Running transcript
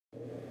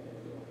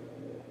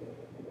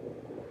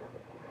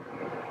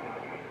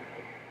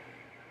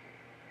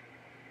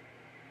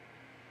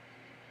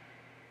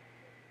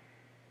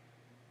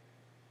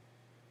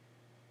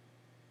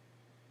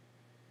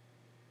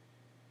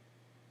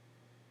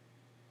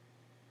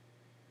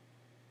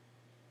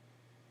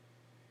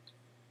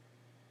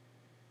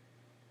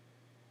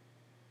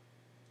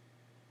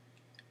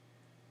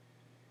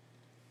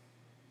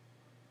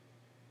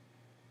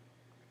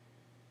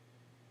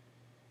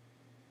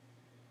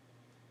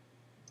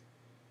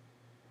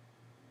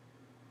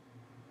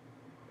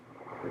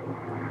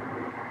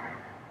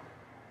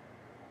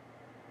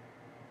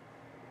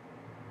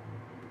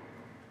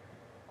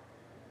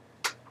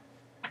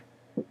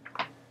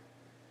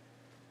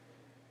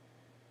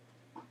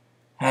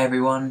Hey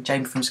everyone,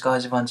 Jamie from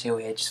Skies of Until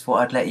here. Just thought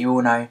I'd let you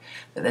all know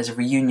that there's a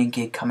reunion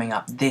gig coming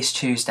up this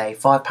Tuesday.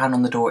 £5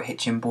 on the door at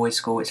HITCHIN Boys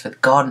School. It's for the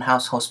Garden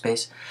House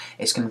Hospice.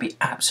 It's going to be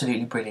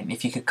absolutely brilliant.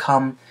 If you could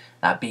come,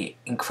 that'd be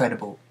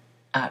incredible.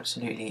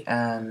 Absolutely.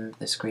 And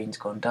the screen's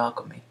gone dark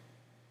on me.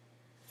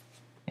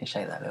 Let me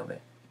shake that a little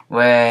bit.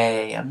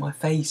 Way, and my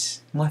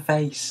face.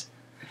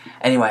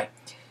 Anyway,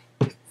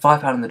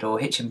 £5 on the door,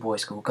 HITCHIN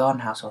Boys School,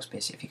 Garden House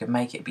Hospice. If you could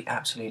make it, it'd be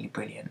absolutely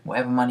brilliant.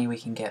 Whatever money we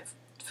can get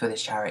for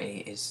this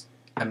charity is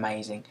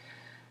amazing.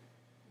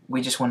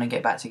 We just want to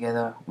get back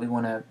together. We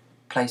want to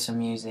play some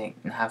music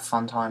and have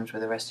fun times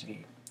with the rest of you,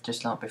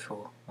 just like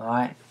before.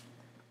 Alright?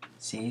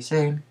 See you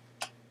soon.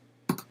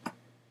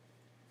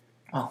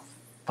 Oh,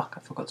 fuck, I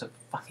forgot to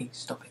fucking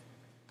stop it.